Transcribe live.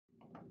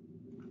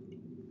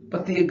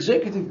But the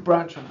executive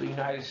branch of the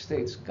United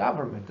States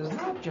government does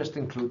not just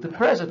include the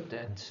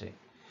presidency.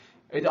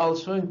 It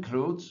also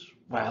includes,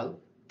 well,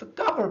 the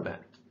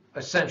government,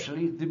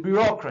 essentially the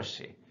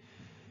bureaucracy.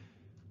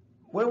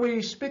 When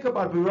we speak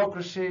about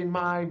bureaucracy, in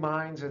my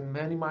minds and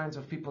many minds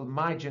of people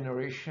my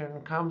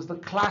generation comes the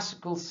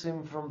classical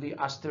scene from the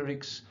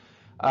Asterix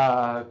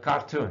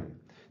cartoon.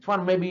 It's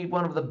maybe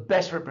one of the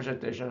best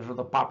representations of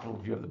the popular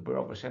view of the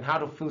bureaucracy and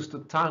how it feels to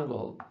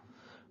tangle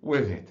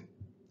with it.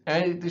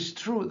 And it is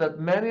true that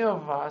many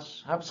of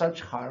us have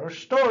such horror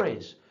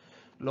stories.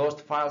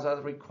 Lost files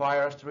that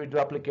require us to redo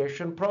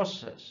application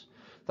process,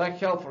 like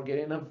hell for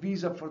getting a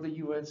visa for the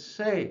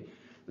USA,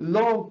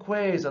 long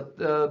queues at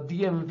the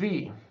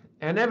DMV,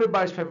 and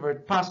everybody's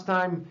favorite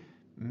pastime,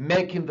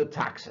 making the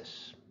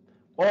taxes.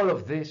 All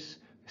of this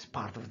is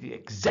part of the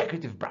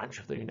executive branch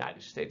of the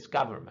United States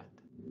government.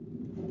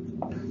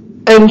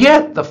 And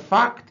yet the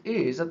fact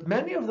is that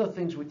many of the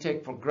things we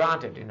take for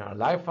granted in our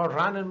life are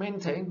run and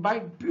maintained by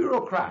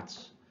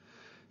bureaucrats.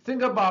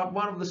 Think about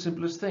one of the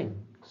simplest things,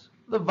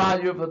 the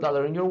value of the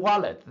dollar in your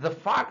wallet. The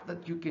fact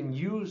that you can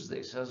use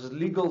this as a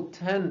legal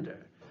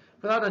tender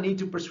without a need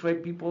to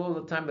persuade people all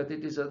the time that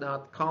it is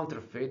not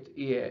counterfeit,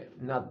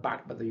 not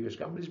backed by the US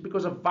companies,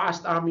 because a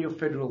vast army of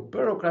federal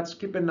bureaucrats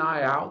keep an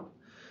eye out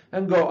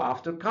and go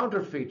after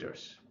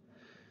counterfeiters.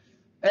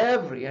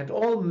 Every and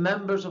all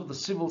members of the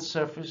civil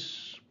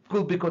service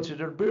could be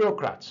considered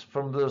bureaucrats,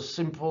 from the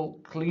simple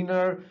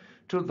cleaner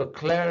to the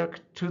clerk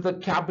to the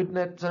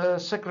cabinet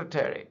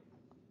secretary.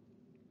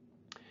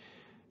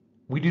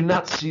 We do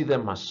not see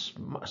them as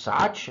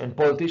such, and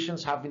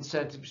politicians have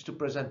incentives to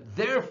present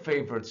their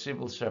favorite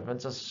civil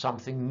servants as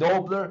something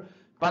nobler,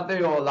 but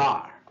they all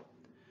are.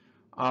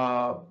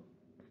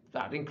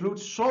 That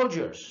includes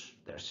soldiers,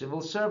 they're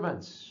civil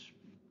servants,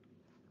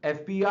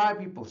 FBI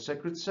people,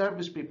 Secret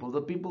Service people,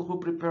 the people who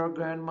prepare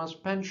grandma's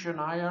pension,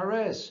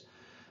 IRS,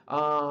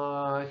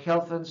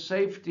 health and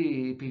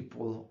safety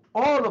people.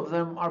 All of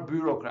them are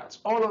bureaucrats.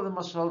 All of them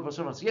are civil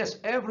servants. Yes,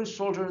 every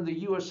soldier in the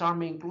US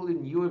Army,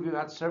 including you if you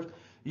had served,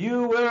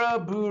 you were a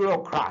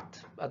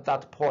bureaucrat at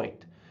that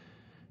point.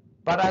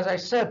 But as I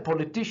said,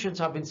 politicians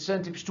have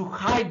incentives to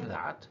hide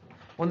that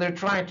when they're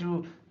trying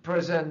to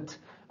present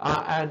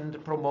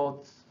and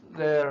promote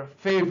their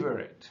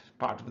favorite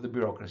part of the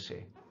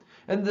bureaucracy.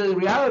 And the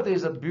reality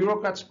is that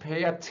bureaucrats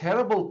pay a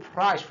terrible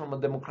price from a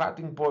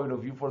democratic point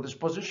of view for this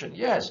position.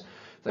 Yes,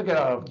 they get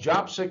a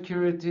job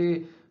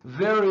security,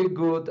 very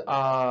good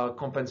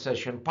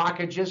compensation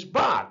packages,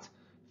 but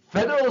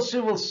federal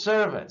civil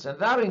servants, and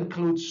that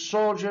includes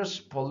soldiers,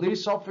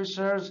 police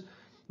officers,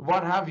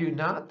 what have you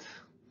not,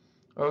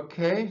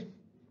 okay,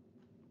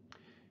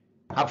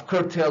 have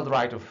curtailed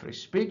right of free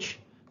speech,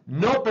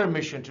 no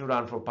permission to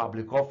run for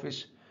public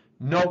office,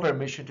 no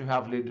permission to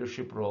have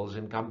leadership roles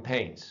in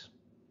campaigns.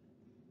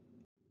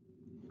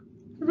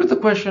 But the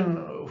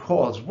question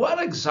holds, what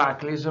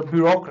exactly is a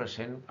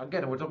bureaucracy? And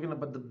again, we're talking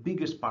about the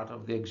biggest part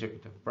of the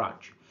executive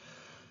branch.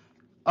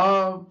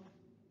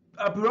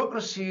 A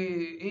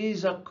bureaucracy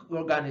is an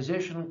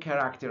organization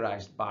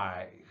characterized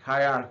by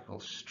hierarchical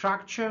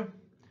structure,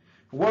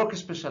 work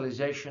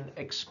specialization,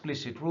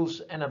 explicit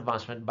rules, and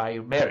advancement by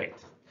merit.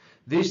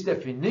 This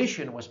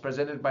definition was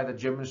presented by the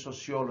German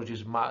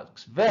sociologist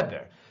Max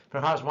Weber,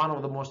 perhaps one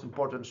of the most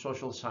important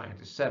social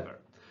scientists ever.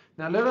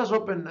 Now let us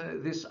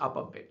open this up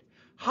a bit.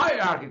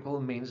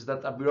 Hierarchical means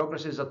that a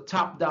bureaucracy is a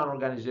top-down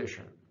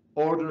organization.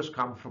 Orders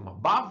come from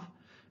above,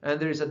 and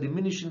there is a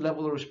diminishing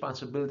level of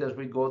responsibility as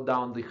we go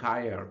down the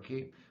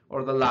hierarchy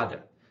or the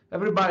ladder.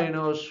 Everybody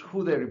knows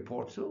who they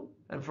report to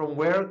and from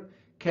where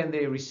can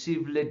they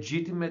receive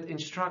legitimate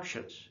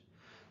instructions.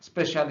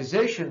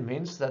 Specialization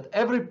means that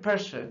every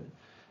person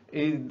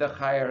in the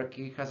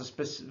hierarchy has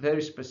a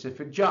very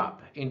specific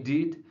job.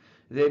 Indeed,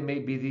 they may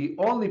be the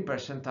only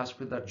person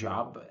tasked with that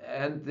job,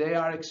 and they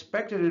are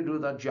expected to do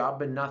that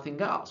job and nothing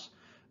else.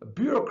 A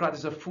bureaucrat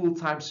is a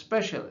full-time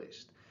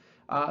specialist.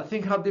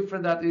 Think how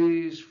different that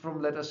is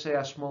from, let us say,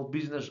 a small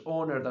business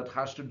owner that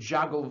has to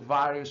juggle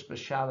various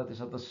specialities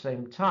at the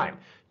same time.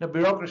 In a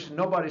bureaucracy,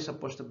 nobody's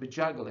supposed to be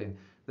juggling.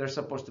 They're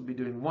supposed to be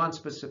doing one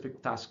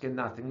specific task and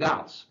nothing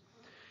else.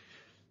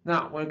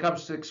 Now, when it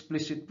comes to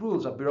explicit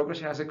rules, a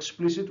bureaucracy has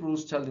explicit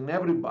rules telling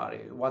everybody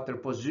what their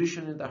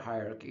position in the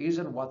hierarchy is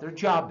and what their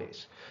job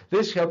is.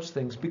 This helps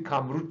things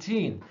become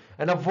routine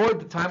and avoid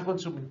the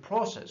time-consuming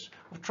process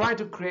of trying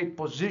to create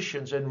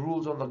positions and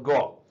rules on the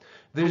go.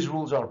 These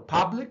rules are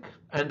public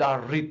and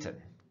are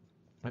written.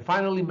 And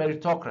finally,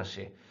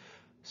 meritocracy.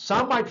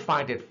 Some might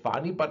find it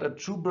funny, but a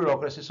true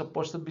bureaucracy is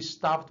supposed to be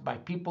staffed by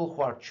people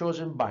who are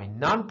chosen by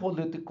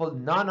non-political,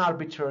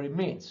 non-arbitrary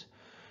means.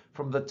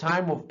 From the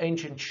time of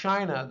ancient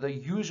China, the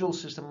usual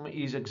system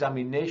is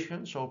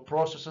examinations or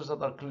processes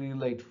that are clearly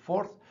laid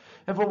forth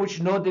and for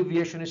which no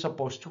deviation is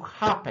supposed to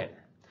happen.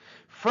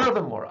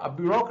 Furthermore, a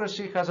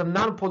bureaucracy has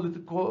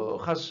non-political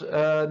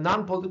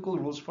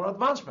rules for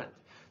advancement.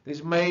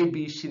 This may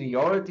be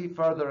seniority,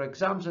 further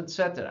exams,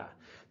 etc.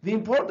 The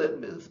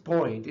important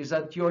point is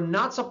that you're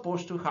not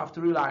supposed to have to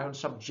rely on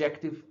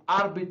subjective,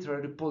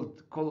 arbitrary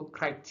political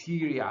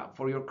criteria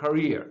for your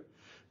career.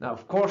 Now,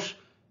 of course,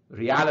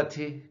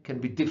 reality can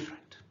be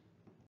different.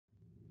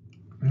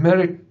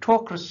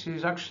 Meritocracy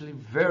is actually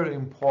very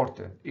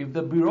important. If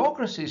the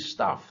bureaucracy is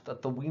stuffed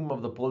at the whim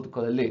of the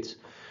political elites,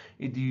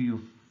 if you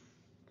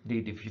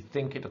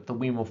think it at the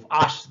whim of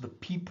us, the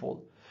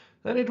people,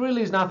 then it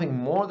really is nothing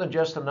more than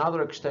just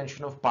another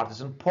extension of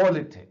partisan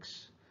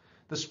politics.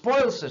 The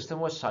spoils system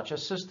was such a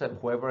system.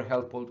 Whoever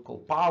held political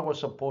power was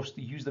supposed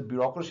to use the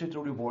bureaucracy to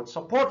reward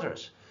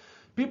supporters.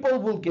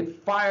 People will get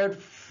fired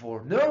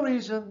for no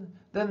reason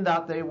than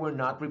that they were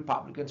not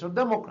Republicans or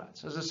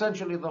Democrats, as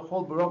essentially the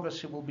whole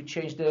bureaucracy will be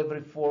changed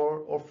every 4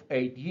 or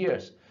 8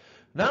 years.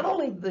 Not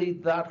only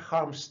did that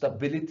harm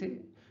stability,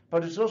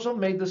 but it's also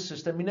made the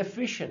system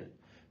inefficient.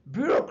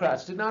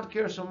 Bureaucrats did not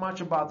care so much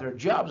about their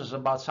jobs as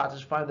about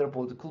satisfying their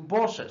political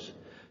bosses.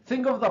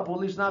 Think of the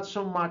police not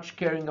so much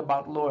caring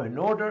about law and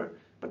order,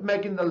 but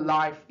making the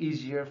life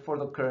easier for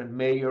the current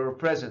mayor or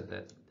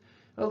president.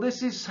 Well,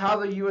 this is how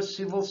the US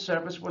civil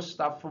service was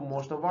stuffed for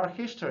most of our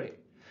history.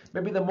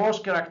 Maybe the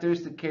most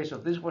characteristic case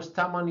of this was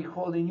Tammany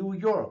Hall in New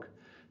York.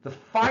 The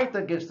fight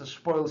against the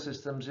spoil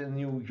systems in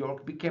New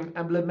York became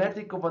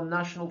emblematic of a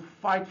national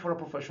fight for a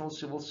professional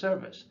civil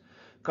service.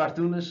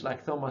 Cartoonists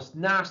like Thomas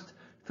Nast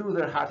threw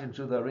their hat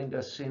into the ring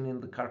as seen in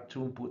the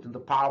cartoon put in the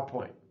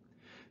PowerPoint.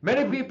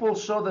 Many people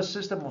saw the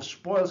system of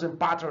spoils and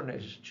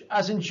patronage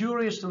as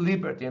injurious to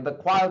liberty and the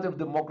quality of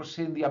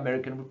democracy in the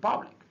American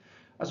Republic,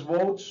 as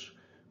votes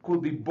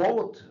could be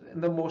bought in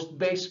the most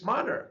base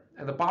manner,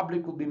 and the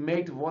public would be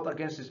made to vote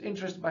against its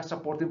interest by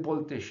supporting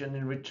politicians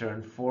in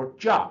return for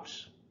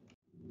jobs.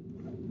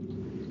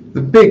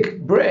 The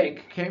big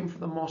break came from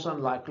the most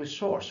unlikely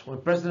source,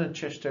 when President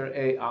Chester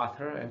A.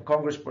 Arthur and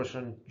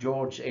Congressperson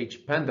George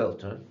H.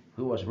 Pendleton,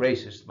 who was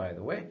racist by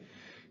the way,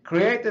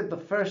 created the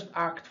first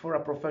act for a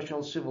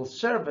professional civil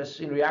service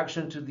in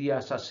reaction to the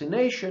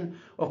assassination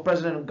of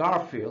President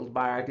Garfield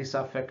by a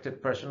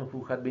disaffected person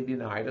who had been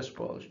denied a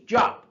spoils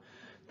job.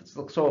 That's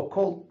the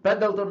so-called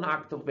Pendleton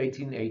Act of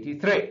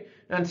 1883.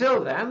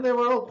 Until then, they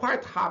were all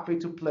quite happy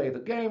to play the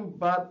game,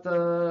 but,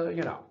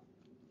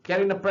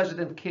 getting a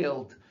president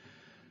killed,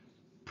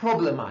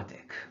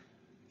 problematic.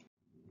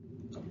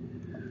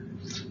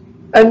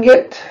 And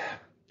yet,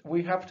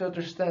 we have to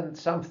understand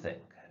something.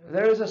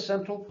 There is a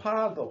central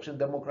paradox in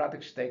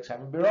democratic states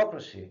having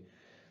bureaucracy.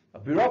 A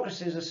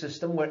bureaucracy is a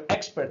system where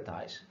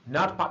expertise,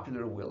 not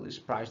popular will, is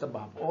prized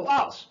above all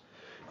else.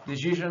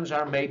 Decisions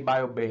are made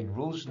by obeying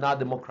rules, not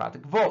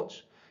democratic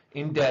votes.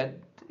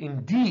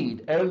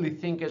 Indeed, early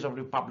thinkers of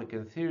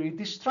Republican theory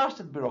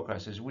distrusted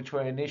bureaucracies, which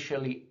were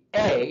initially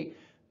A,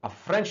 a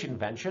French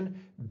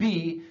invention,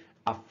 B,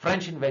 a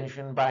French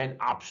invention by an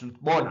absolute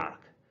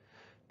monarch.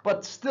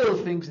 But still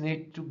things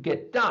need to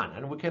get done,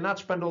 and we cannot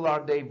spend all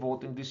our day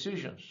voting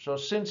decisions. So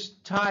since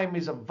time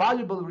is a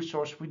valuable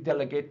resource, we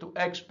delegate to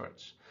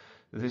experts.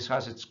 This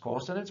has its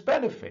costs and its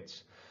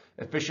benefits.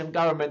 Efficient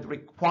government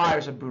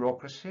requires a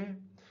bureaucracy,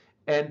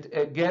 and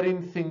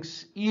getting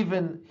things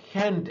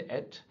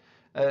even-handed,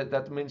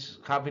 that means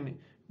having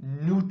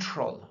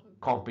neutral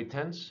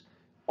competence,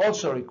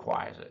 also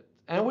requires it.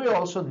 And we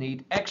also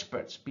need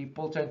experts.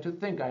 People tend to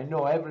think, I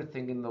know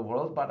everything in the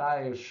world, but I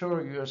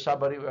assure you, as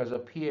somebody who has a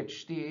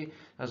PhD,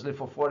 has lived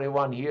for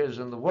 41 years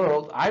in the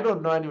world, I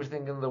don't know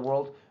everything in the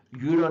world.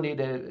 You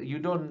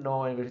don't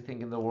know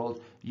everything in the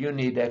world. You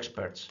need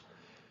experts.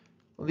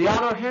 On the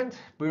other hand,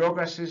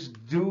 bureaucracies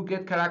do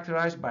get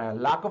characterized by a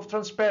lack of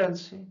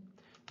transparency.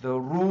 The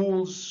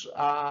rules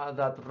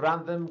that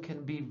run them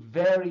can be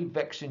very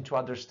vexing to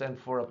understand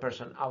for a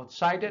person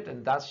outside it,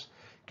 and thus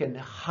can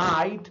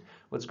hide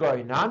what's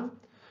going on.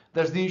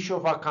 There's the issue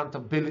of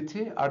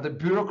accountability. Are the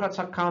bureaucrats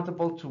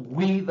accountable to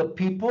we, the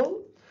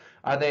people?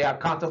 Are they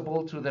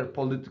accountable to their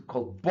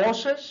political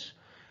bosses?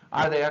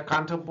 Are they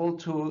accountable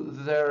to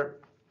their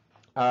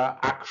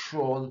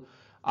actual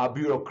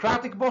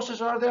bureaucratic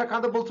bosses? Or are they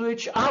accountable to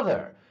each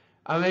other?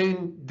 I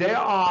mean, they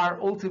are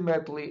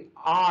ultimately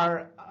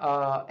our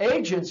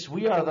agents.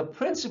 We are the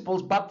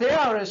principals, but they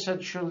are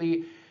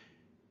essentially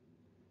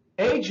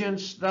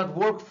agents that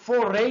work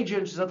for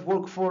agents that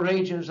work for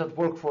agents that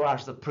work for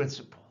us, the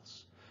principals.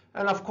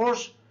 And of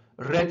course,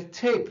 red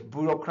tape,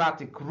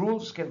 bureaucratic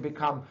rules can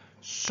become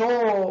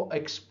so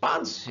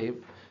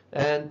expansive,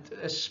 and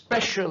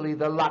especially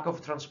the lack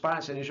of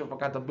transparency and issue of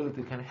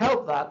accountability can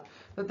help that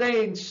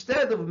they,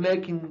 instead of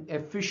making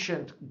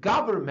efficient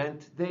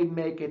government, they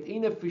make it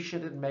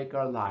inefficient and make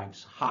our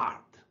lives hard.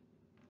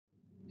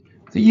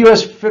 The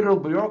US federal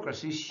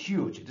bureaucracy is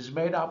huge. It is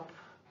made up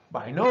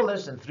by no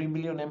less than 3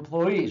 million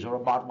employees, or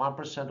about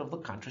 1% of the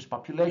country's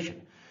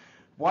population.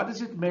 What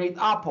is it made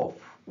up of?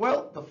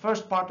 Well, the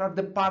first part are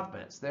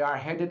departments. They are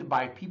headed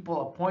by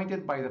people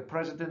appointed by the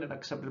president and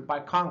accepted by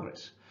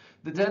Congress.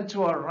 They tend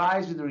to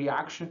arise in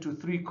reaction to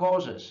three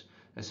causes: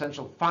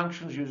 essential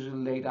functions usually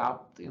laid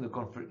out in the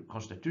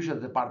Constitution,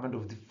 the Department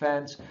of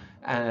Defense,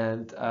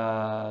 and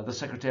the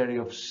Secretary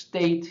of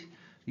State,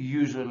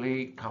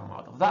 usually come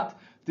out of that.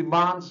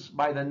 Demands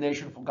by the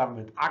nation for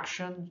government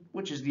action,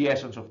 which is the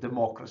essence of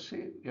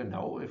democracy. You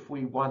know, if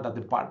we want a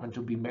department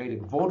to be made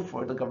and vote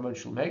for it, the government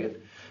should make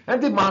it.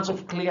 And demands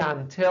of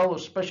clientele or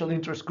special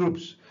interest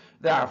groups.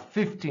 There are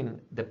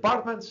 15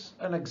 departments.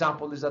 An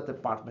example is the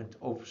Department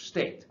of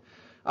State.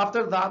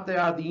 After that,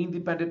 there are the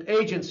independent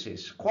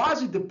agencies,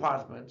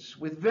 quasi-departments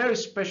with very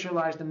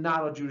specialized and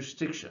narrow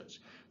jurisdictions.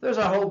 There's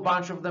a whole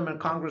bunch of them, and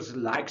Congress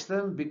likes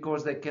them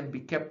because they can be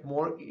kept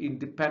more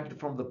independent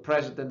from the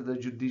president and the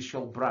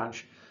judicial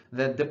branch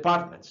than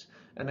departments.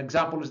 An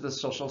example is the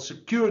Social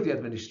Security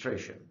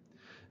Administration.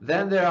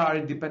 Then there are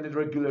independent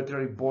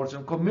regulatory boards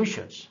and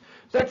commissions.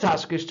 Their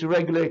task is to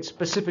regulate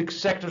specific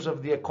sectors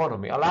of the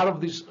economy. A lot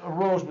of this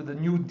arose with the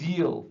New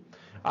Deal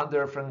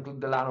under Franklin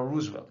Delano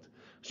Roosevelt.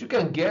 As you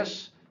can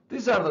guess,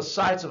 these are the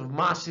sites of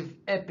massive,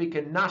 epic,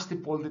 and nasty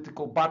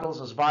political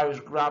battles as various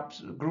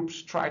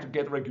groups try to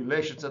get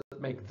regulations that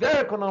make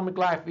their economic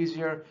life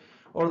easier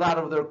or that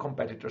of their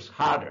competitors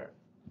harder.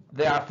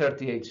 There are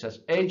 38 such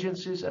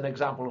agencies. An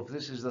example of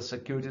this is the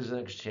Securities and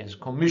Exchange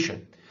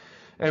Commission.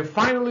 And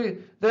finally,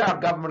 there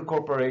are government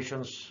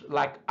corporations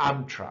like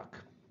Amtrak.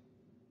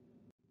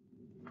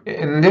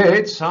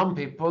 Indeed, some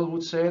people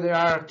would say there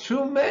are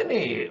too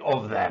many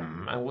of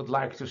them and would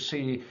like to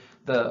see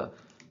the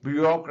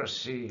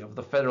bureaucracy of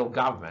the federal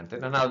government,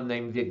 and another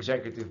name, the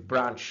executive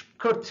branch,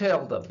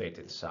 curtailed a bit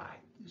in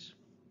size.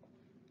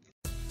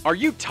 Are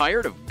you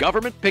tired of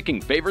government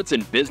picking favorites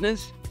in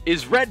business?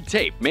 Is red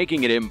tape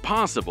making it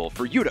impossible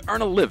for you to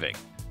earn a living?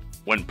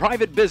 When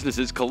private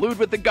businesses collude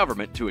with the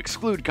government to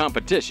exclude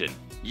competition,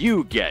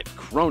 you get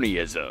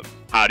cronyism.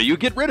 How do you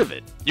get rid of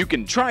it? You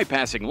can try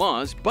passing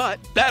laws, but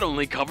that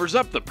only covers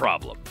up the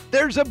problem.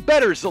 There's a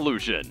better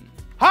solution.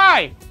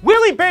 Hi,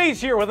 Willie Bays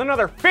here with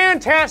another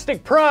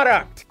fantastic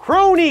product,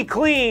 Crony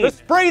Clean, the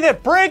spray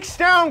that breaks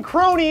down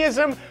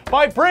cronyism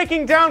by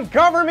breaking down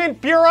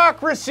government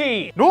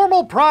bureaucracy.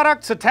 Normal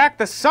products attack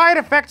the side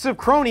effects of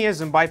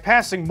cronyism by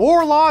passing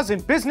more laws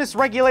and business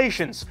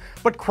regulations,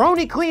 but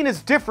Crony Clean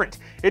is different.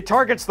 It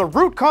targets the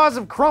root cause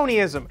of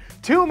cronyism,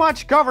 too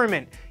much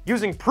government.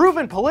 Using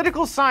proven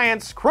political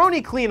science,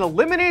 Crony Clean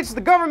eliminates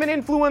the government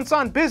influence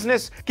on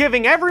business,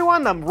 giving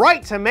everyone the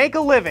right to make a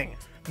living.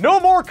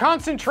 No more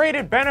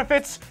concentrated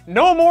benefits,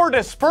 no more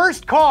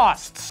dispersed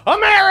costs.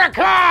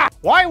 America!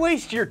 Why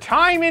waste your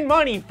time and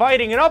money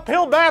fighting an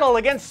uphill battle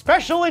against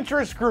special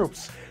interest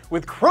groups?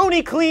 With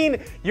Crony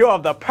Clean, you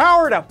have the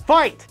power to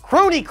fight.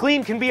 Crony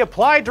Clean can be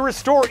applied to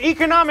restore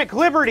economic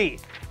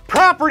liberty,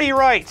 property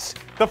rights,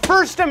 the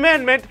First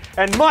Amendment,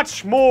 and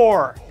much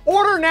more.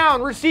 Order now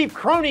and receive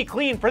Crony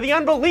Clean for the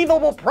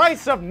unbelievable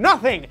price of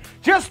nothing.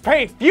 Just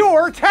pay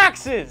fewer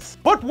taxes.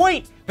 But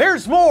wait,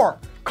 there's more.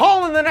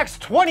 Call in the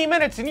next 20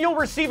 minutes and you'll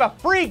receive a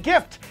free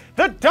gift,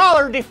 the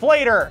Dollar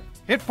Deflator.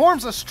 It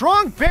forms a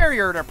strong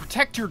barrier to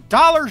protect your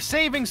dollar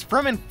savings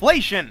from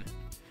inflation.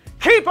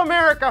 Keep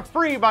America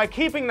free by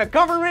keeping the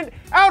government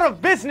out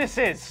of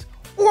businesses.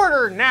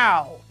 Order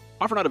now.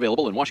 Offer not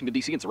available in Washington,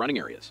 D.C. and surrounding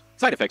areas.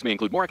 Side effects may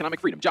include more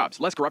economic freedom, jobs,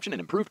 less corruption, and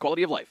improved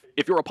quality of life.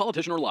 If you're a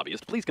politician or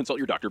lobbyist, please consult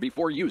your doctor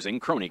before using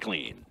Crony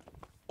Clean.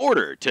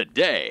 Order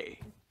today.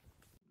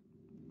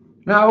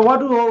 Now, what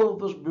do all of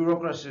those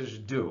bureaucracies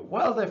do?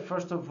 Well, they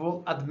first of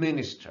all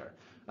administer.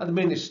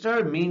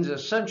 Administer means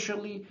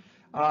essentially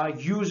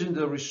using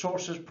the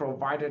resources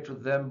provided to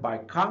them by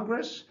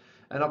Congress,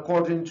 and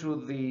according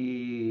to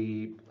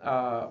the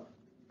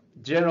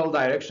general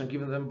direction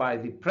given them by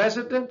the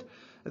president,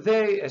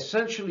 they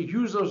essentially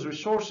use those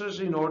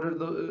resources in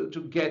order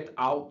to get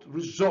out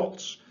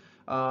results,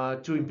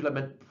 to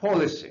implement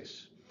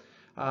policies.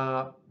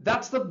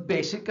 That's the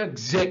basic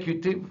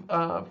executive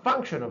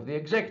function of the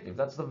executive.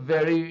 That's the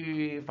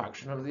very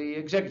function of the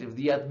executive.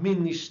 The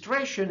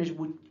administration is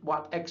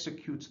what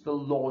executes the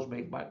laws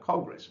made by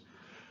Congress.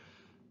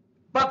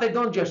 But they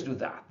don't just do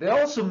that. They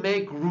also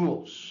make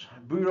rules.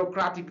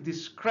 Bureaucratic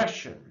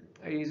discretion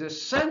is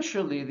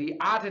essentially the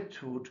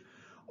attitude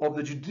of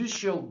the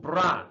judicial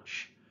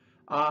branch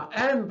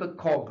and the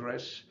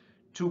Congress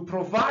to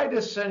provide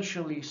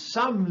essentially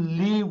some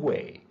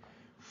leeway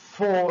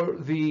for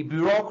the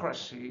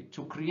bureaucracy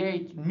to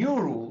create new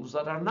rules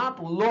that are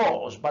not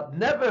laws, but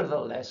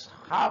nevertheless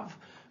have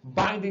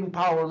binding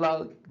power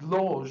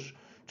laws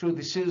to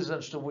the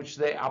citizens to which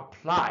they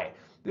apply.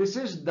 This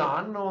is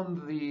done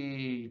on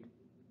the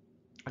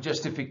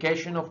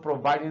justification of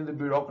providing the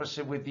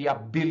bureaucracy with the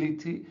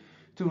ability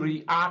to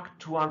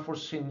react to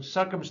unforeseen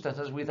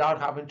circumstances without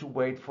having to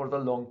wait for the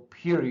long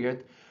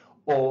period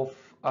of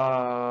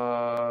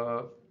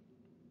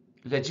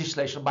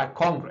legislation by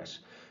Congress.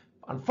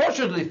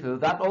 Unfortunately,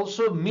 that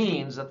also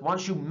means that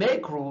once you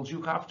make rules,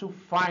 you have to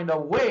find a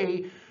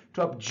way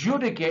to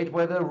adjudicate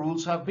whether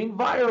rules have been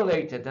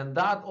violated, and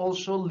that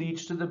also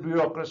leads to the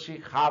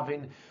bureaucracy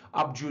having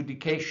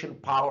adjudication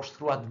powers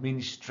through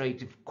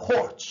administrative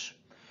courts.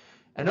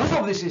 And all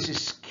of this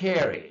is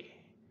scary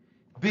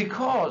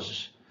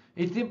because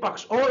it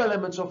impacts all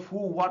elements of who,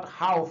 what,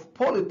 how of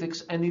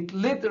politics, and it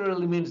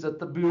literally means that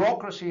the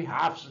bureaucracy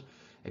has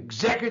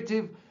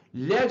executive,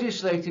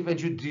 legislative and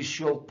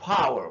judicial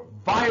power,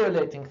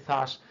 violating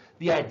thus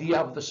the idea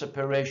of the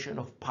separation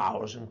of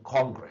powers in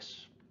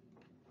Congress.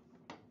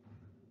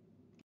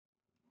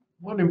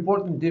 One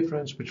important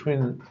difference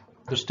between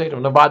the state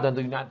of Nevada and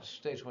the United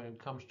States when it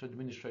comes to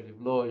administrative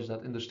law is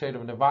that in the state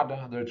of Nevada,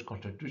 under its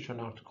Constitution,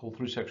 Article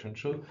 3, Section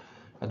 2,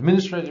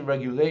 administrative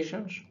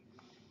regulations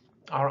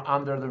are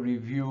under the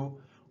review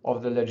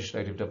of the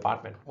legislative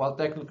department. While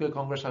technically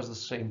Congress has the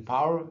same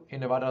power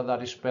in Nevada,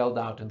 that is spelled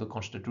out in the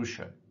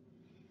Constitution.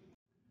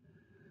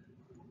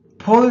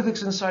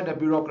 Politics inside the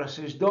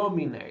bureaucracy is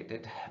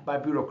dominated by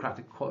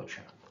bureaucratic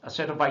culture, a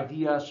set of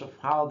ideas of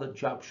how the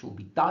job should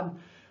be done,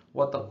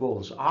 what the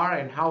goals are,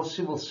 and how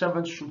civil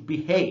servants should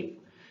behave.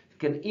 It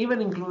can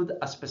even include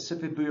a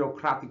specific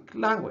bureaucratic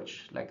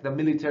language, like the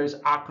military's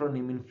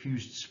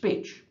acronym-infused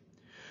speech.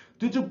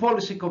 Due to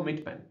policy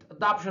commitment,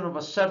 adoption of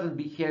a certain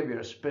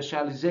behavior,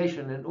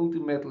 specialization, and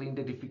ultimately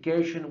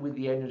identification with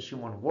the agency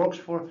one works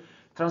for,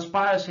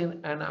 transparency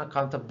and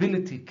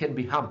accountability can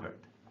be hampered.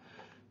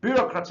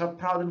 Bureaucrats are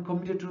proud and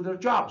committed to their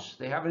jobs.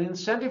 They have an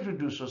incentive to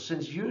do so,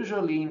 since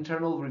usually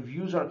internal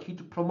reviews are key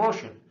to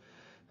promotion.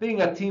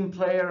 Being a team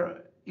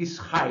player is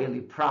highly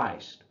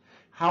prized.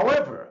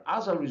 However,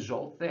 as a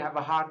result, they have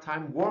a hard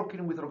time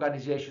working with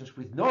organizations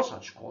with no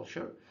such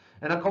culture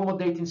and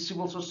accommodating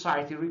civil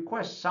society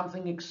requests,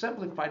 something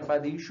exemplified by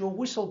the issue of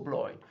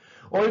whistleblowing,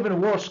 or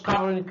even worse,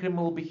 covering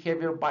criminal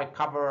behavior by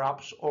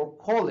cover-ups or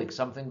colleagues,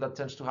 something that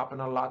tends to happen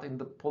a lot in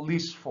the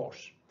police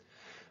force.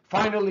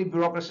 Finally,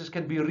 bureaucracies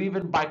can be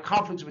riven by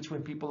conflicts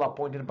between people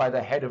appointed by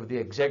the head of the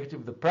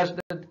executive, the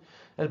president,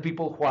 and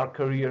people who are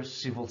career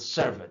civil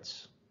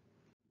servants.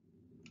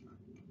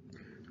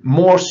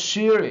 More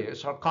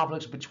serious are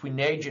conflicts between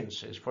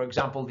agencies, for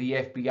example, the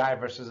FBI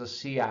versus the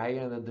CIA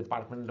and the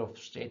Department of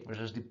State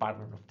versus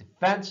Department of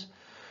Defense,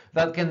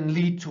 that can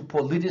lead to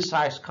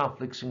politicized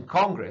conflicts in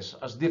Congress,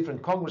 as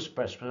different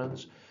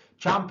congresspersons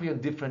champion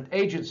different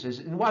agencies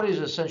in what is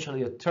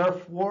essentially a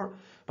turf war,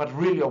 but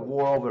really a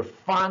war over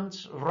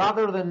funds,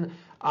 rather than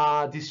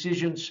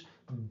decisions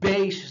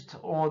based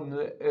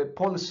on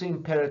policy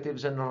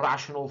imperatives and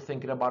rational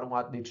thinking about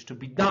what needs to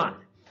be done.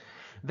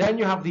 Then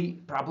you have the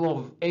problem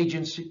of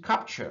agency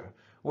capture,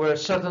 where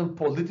certain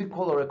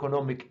political or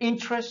economic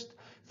interest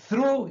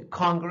through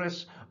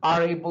Congress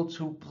are able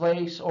to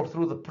place, or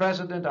through the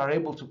president are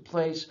able to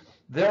place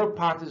their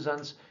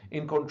partisans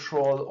in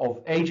control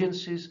of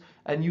agencies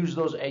and use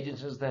those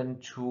agencies then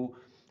to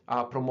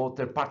promote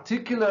their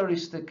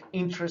particularistic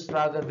interest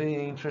rather than the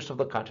interest of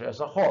the country as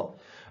a whole.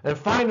 And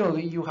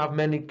finally, you have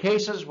many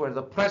cases where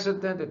the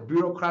president and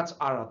bureaucrats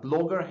are at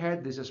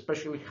loggerhead. This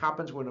especially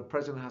happens when a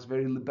president has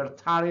very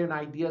libertarian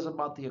ideas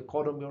about the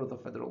economy or the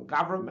federal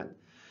government,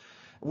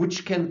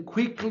 which can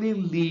quickly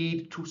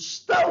lead to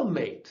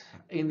stalemate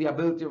in the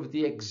ability of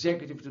the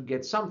executive to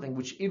get something,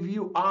 which if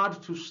you add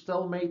to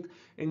stalemate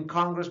in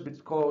Congress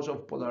because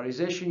of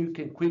polarization, you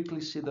can quickly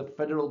see the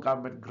federal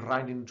government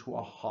grinding to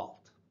a halt.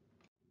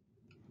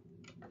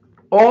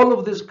 All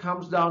of this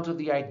comes down to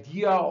the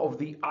idea of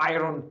the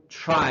iron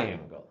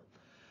triangle.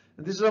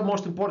 And this is the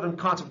most important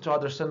concept to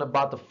understand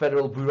about the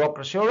federal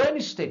bureaucracy or any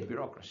state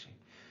bureaucracy.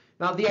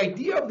 Now, the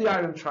idea of the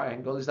iron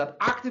triangle is that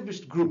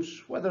activist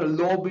groups, whether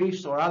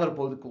lobbyists or other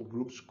political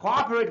groups,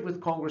 cooperate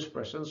with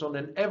congresspersons on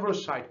an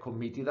oversight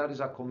committee, that is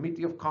a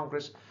committee of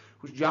Congress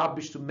whose job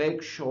is to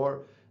make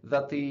sure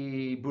that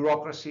the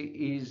bureaucracy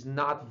is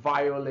not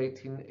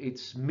violating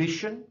its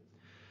mission.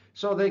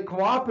 So they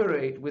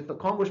cooperate with the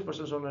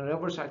congresspersons on an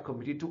oversight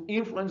committee to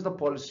influence the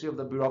policy of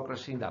the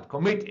bureaucracy in that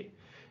committee.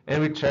 In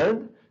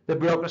return, the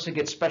bureaucracy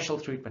gets special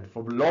treatment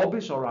from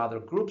lobbyists or other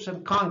groups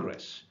and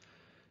Congress.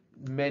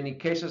 In many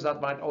cases,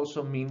 that might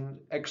also mean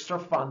extra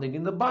funding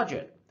in the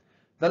budget.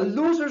 The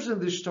losers in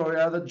this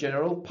story are the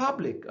general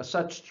public, as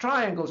such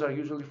triangles are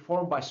usually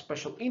formed by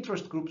special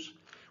interest groups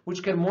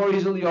which can more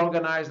easily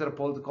organize their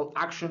political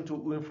action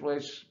to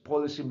influence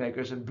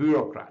policymakers and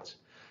bureaucrats.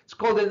 It's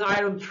called an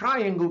iron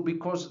triangle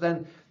because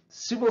then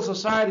civil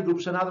society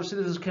groups and other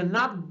citizens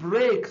cannot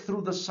break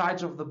through the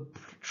sides of the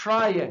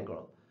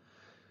triangle.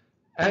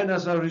 And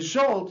as a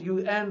result, you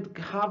end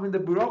having the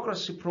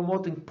bureaucracy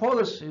promoting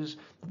policies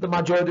that the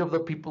majority of the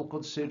people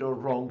consider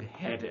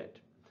wrong-headed.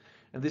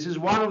 And this is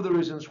one of the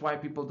reasons why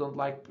people don't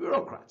like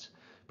bureaucrats.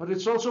 But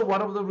it's also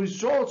one of the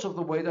results of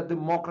the way that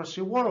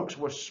democracy works,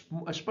 where,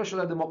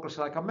 especially a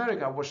democracy like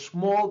America, where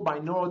small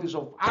minorities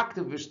of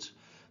activists,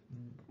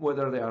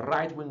 whether they are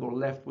right-wing or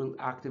left-wing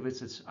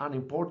activists, it's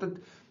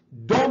unimportant,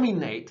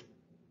 dominate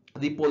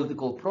the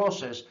political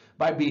process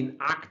by being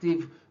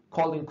active,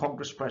 calling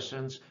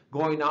congresspersons,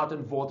 going out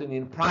and voting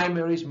in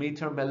primaries,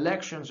 midterm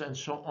elections, and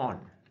so on.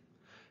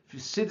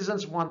 If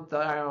citizens want the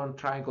iron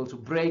triangle to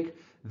break,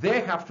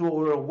 they have to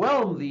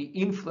overwhelm the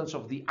influence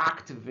of the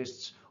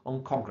activists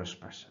on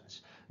congresspersons.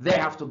 They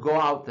have to go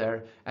out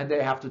there and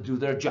they have to do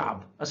their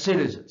job as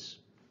citizens.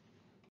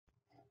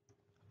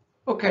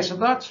 Okay, so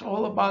that's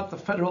all about the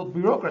federal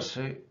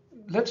bureaucracy.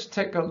 Let's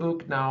take a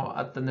look now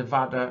at the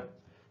Nevada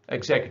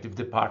Executive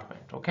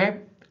Department,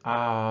 okay?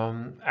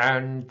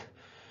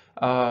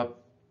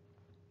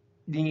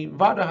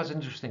 Nevada has an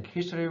interesting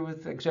history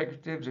with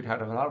executives. It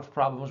had a lot of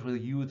problems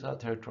with Utah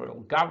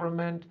territorial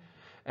government.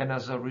 And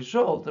as a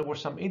result, there were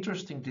some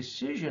interesting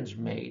decisions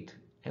made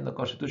in the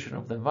Constitution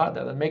of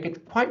Nevada that make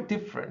it quite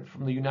different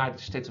from the United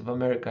States of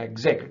America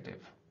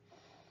executive.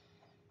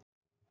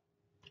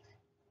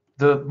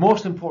 The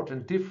most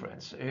important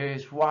difference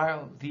is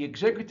while the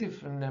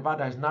executive in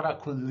Nevada is not a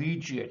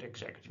collegiate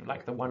executive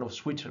like the one of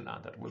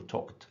Switzerland that we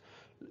talked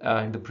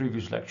in the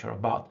previous lecture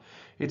about,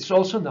 it's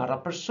also not a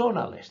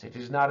personalist. It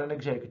is not an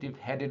executive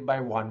headed by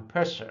one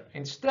person.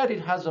 Instead,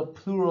 it has a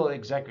plural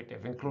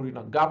executive, including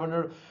a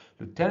governor,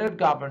 lieutenant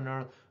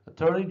governor,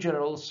 attorney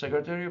general,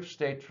 secretary of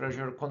state,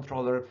 treasurer,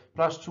 controller,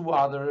 plus two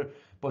other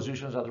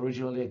positions that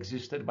originally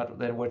existed but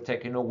then were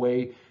taken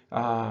away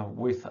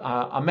with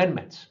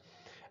amendments.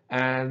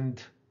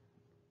 And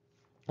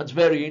that's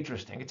very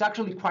interesting. It's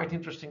actually quite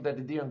interesting that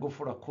they didn't go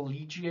for a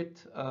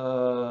collegiate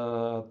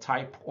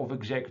type of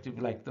executive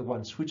like the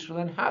one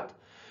Switzerland had,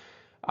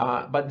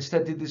 but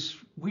instead did this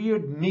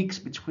weird mix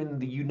between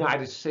the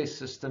United States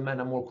system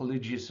and a more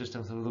collegiate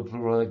system through the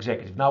plural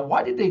executive. Now,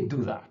 why did they do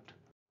that?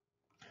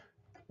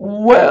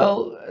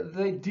 Well,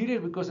 they did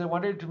it because they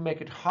wanted to make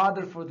it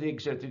harder for the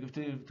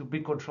executive to be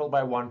controlled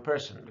by one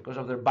person because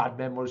of their bad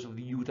memories of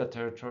the Utah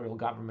territorial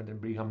government and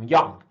Brigham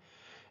Young.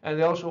 And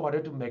they also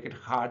wanted to make it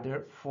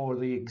harder for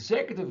the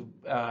executive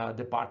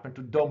department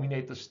to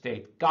dominate the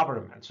state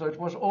government. So it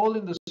was all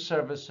in the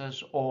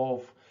services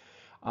of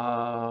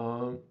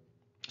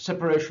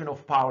separation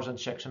of powers and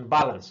checks and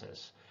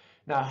balances.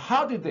 Now,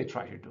 how did they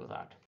try to do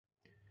that?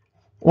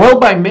 Well,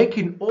 by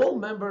making all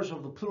members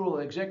of the plural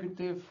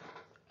executive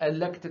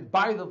elected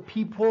by the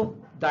people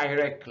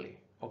directly,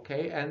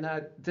 okay, and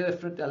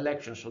different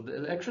elections. So the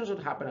elections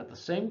would happen at the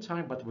same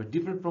time, but were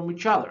different from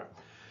each other.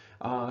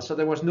 So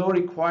there was no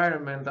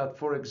requirement that,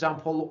 for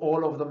example,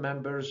 all of the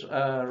members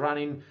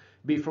running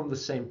be from the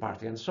same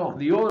party and so on.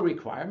 The only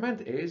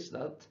requirement is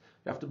that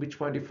you have to be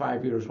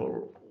 25 years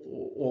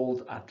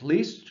old at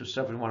least to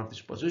serve in one of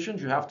these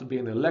positions. You have to be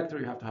an elector,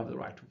 you have to have the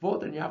right to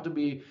vote, and you have to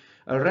be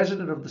a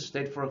resident of the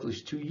state for at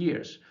least 2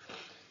 years.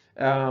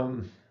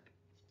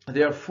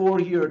 There are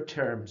 4-year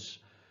terms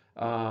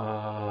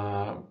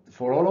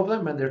for all of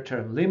them, and their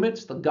term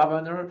limits. The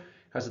governor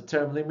has a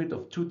term limit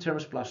of 2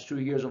 terms plus 2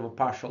 years of a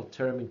partial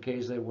term in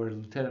case they were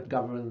lieutenant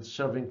governor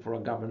serving for a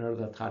governor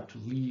that had to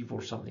leave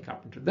or something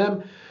happened to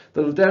them.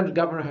 The lieutenant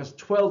governor has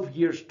 12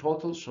 years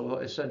total, so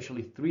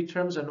essentially 3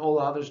 terms, and all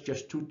others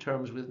just 2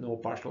 terms with no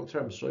partial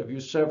terms. So if you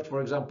served, for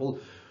example,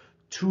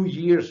 2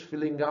 years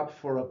filling up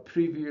for a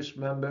previous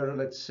member,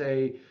 let's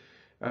say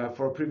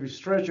for a previous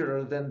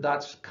treasurer, then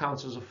that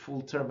counts as a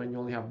full term and you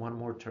only have 1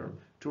 more term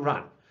to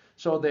run.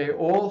 So they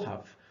all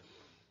have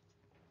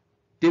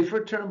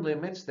different term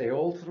limits. They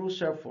all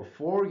serve for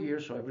 4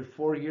 years. So every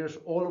 4 years,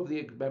 all of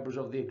the members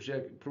of the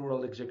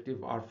plural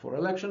executive are for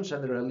elections,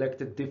 and they're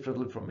elected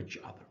differently from each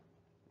other.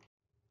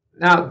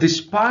 Now,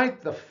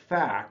 despite the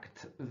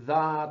fact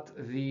that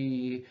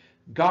the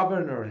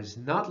governor is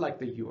not like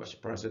the US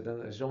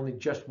president, there's only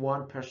just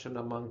one person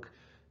among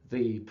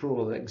the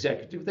plural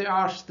executive, they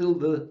are still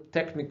the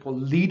technical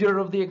leader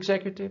of the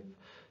executive.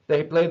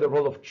 They play the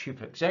role of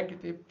chief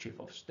executive, chief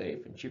of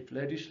state, and chief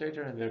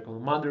legislator, and they're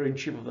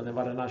commander-in-chief of the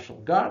Nevada National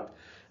Guard.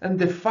 And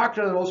de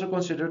facto, they're also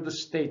considered the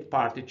state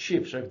party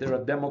chief. So if they're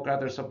a Democrat,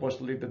 they're supposed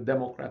to lead the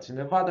Democrats in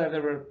Nevada. If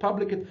they're a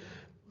Republican,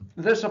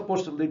 they're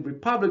supposed to lead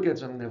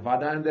Republicans in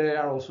Nevada, and they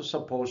are also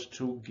supposed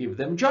to give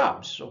them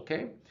jobs,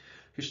 okay?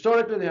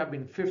 Historically, there have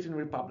been 15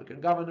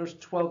 Republican governors,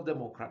 12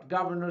 Democrat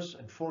governors,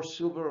 and 4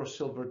 silver or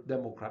silver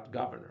Democrat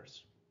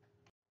governors.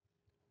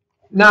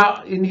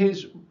 Now, in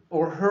his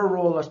or her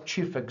role as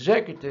chief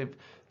executive,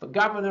 the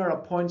governor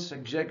appoints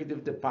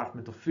executive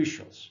department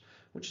officials,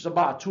 which is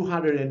about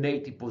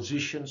 280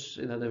 positions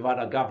in the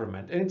Nevada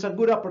government. And it's a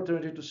good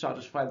opportunity to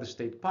satisfy the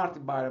state party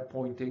by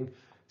appointing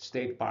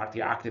state party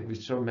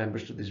activists or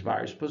members to these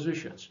various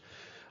positions.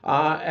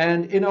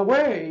 And in a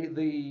way,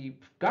 the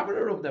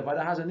governor of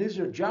Nevada has an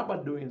easier job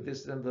at doing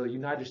this than the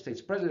United States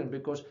president,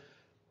 because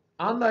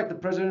unlike the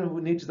president who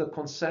needs the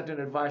consent and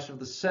advice of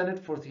the Senate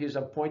for his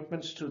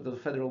appointments to the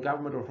federal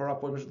government, or her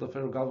appointments to the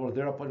federal government, or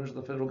their appointments to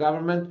the federal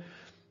government,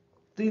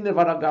 the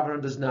Nevada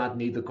governor does not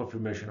need the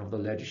confirmation of the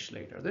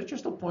legislator. They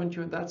just appoint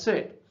you and that's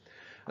it.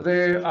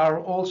 They are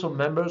also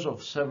members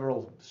of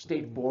several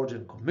state boards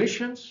and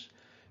commissions.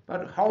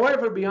 But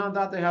however, beyond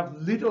that, they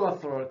have little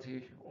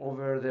authority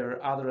over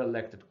their other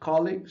elected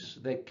colleagues.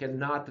 They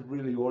cannot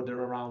really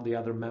order around the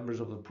other members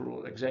of the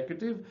plural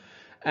executive.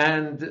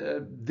 And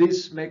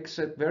this makes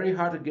it very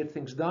hard to get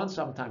things done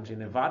sometimes in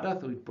Nevada,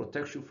 so it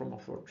protects you from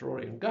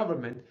authoritarian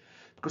government,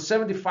 because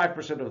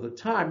 75% of the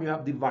time you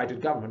have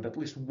divided government, at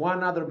least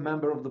one other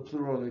member of the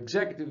plural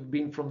executive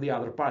being from the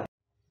other party.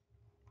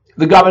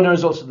 The governor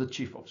is also the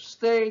chief of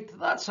state.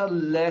 That's a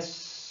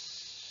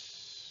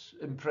less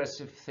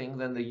impressive thing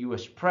than the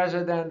US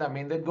president. I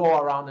mean, they go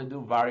around and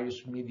do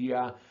various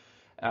media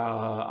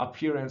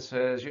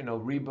appearances,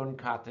 ribbon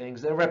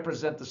cuttings. They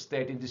represent the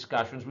state in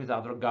discussions with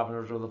other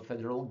governors of the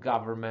federal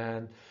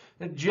government.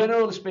 And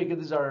generally speaking,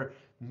 these are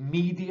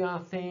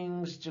media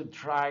things to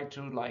try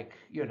to, like,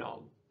 you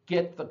know,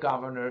 get the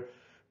governor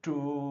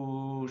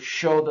to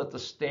show that the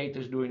state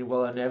is doing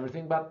well and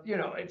everything. But, you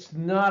know, it's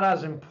not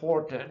as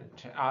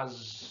important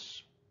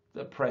as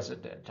the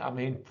president. I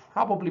mean,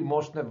 probably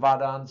most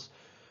Nevadans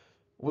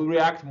will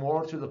react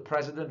more to the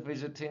president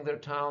visiting their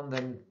town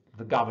than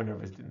the governor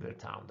visiting their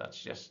town.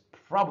 That's just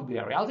probably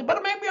a reality,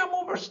 but maybe I'm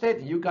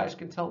overstating. You guys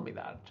can tell me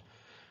that.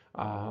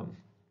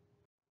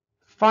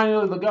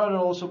 Finally, the governor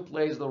also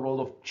plays the role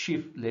of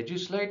chief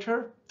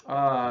legislator.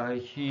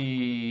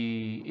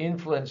 He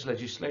influences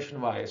legislation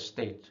via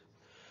state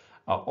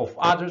of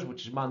others,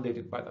 which is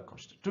mandated by the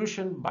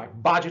Constitution, by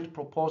budget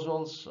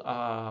proposals.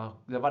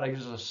 Nevada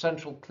uses a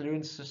central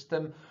clearance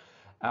system.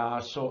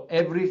 So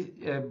every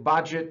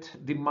budget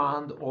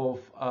demand of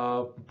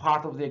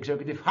part of the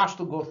executive has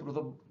to go through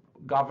the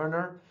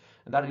governor,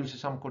 and that gives you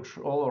some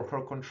control, or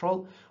her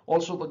control.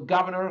 Also, the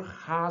governor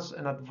has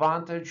an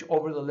advantage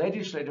over the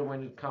legislature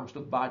when it comes to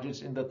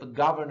budgets, in that the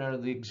governor,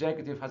 the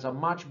executive, has a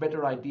much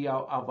better idea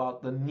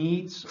about the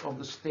needs of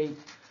the state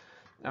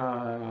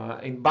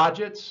in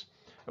budgets,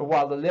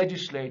 while the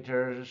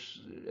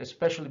legislators,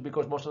 especially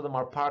because most of them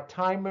are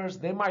part-timers,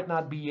 they might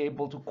not be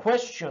able to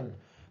question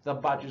the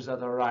budgets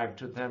that arrive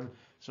to them.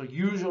 So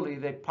usually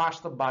they pass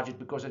the budget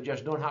because they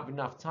just don't have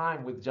enough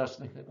time with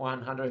just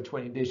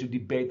 120 days to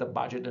debate the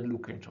budget and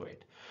look into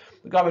it.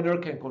 The governor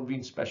can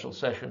convene special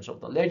sessions of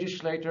the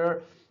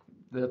legislature.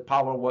 The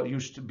power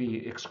used to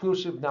be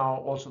exclusive. Now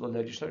also the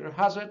legislature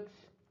has it.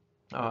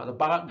 The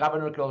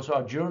governor can also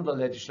adjourn the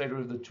legislature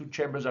if the two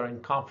chambers are in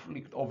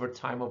conflict over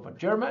time of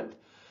adjournment.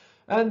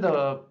 And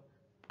the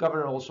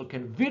governor also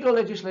can veto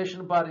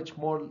legislation, but it's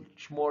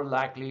more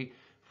likely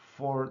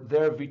for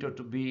their veto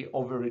to be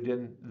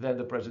overridden than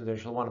the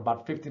presidential one.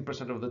 About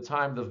 15% of the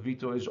time, the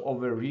veto is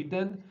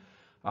overridden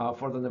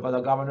for the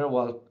Nevada governor,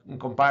 while in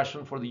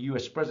comparison for the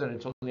US president,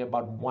 it's only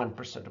about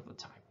 1% of the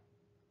time.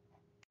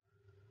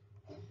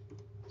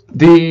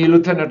 The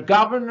lieutenant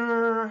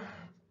governor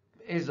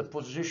is a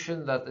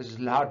position that is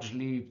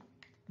largely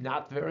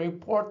not very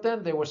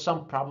important. There were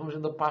some problems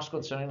in the past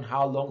concerning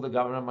how long the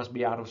governor must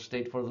be out of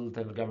state for the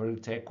lieutenant governor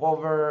to take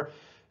over.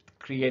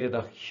 Created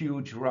a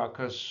huge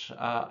ruckus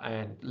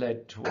and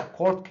led to a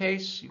court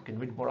case. You can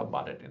read more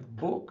about it in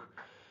the book.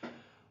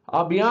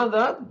 Beyond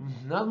that,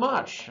 not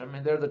much. I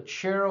mean, they're the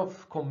chair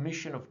of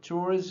Commission of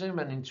Tourism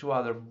and in two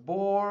other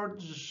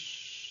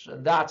boards,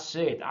 and that's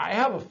it. I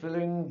have a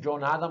feeling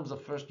John Adams, the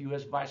first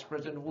US vice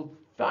president, will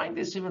find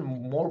this even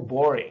more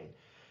boring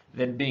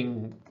than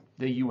being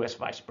the US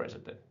vice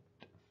president.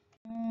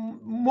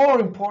 More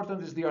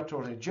important is the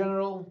Attorney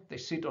General. They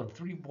sit on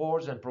 3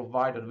 boards and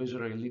provide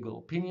advisory legal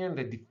opinion.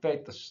 They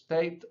defend the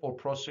state or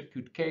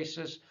prosecute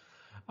cases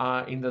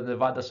in the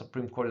Nevada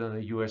Supreme Court and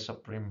the US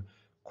Supreme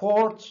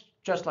Court,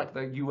 just like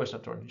the US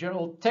Attorney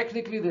General.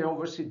 Technically, they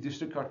oversee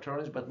district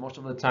attorneys, but most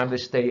of the time they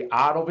stay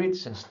out of it,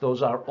 since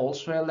those are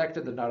also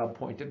elected and not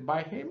appointed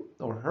by him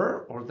or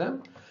her or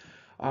them.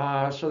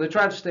 So they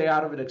try to stay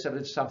out of it, except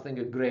it's something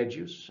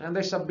egregious. And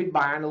they submit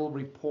biannual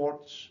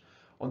reports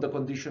on the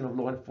condition of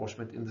law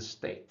enforcement in the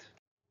state.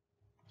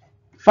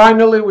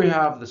 Finally, we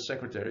have the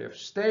Secretary of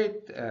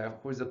State,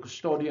 who is the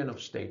custodian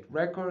of state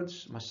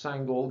records, must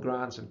sign all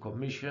grants and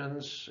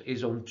commissions,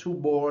 is on 2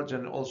 boards,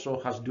 and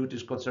also has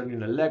duties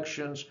concerning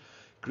elections,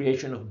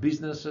 creation of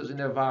businesses in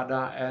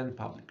Nevada, and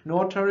public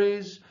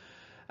notaries.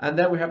 And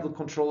then we have the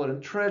controller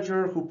and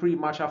treasurer, who pretty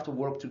much have to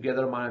work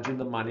together managing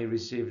the money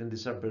received and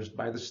disbursed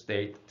by the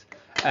state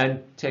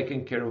and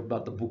taking care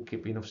about the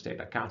bookkeeping of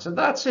state accounts. And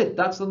that's it.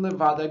 That's the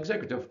Nevada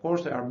executive. Of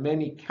course, there are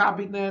many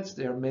cabinets,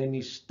 there are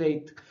many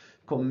state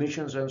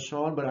commissions and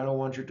so on, but I don't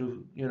want you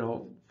to, you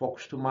know,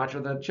 focus too much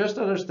on that. Just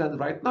understand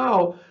right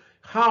now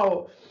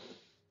how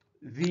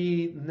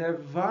the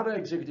Nevada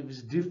executive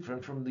is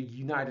different from the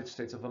United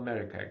States of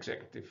America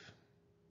executive.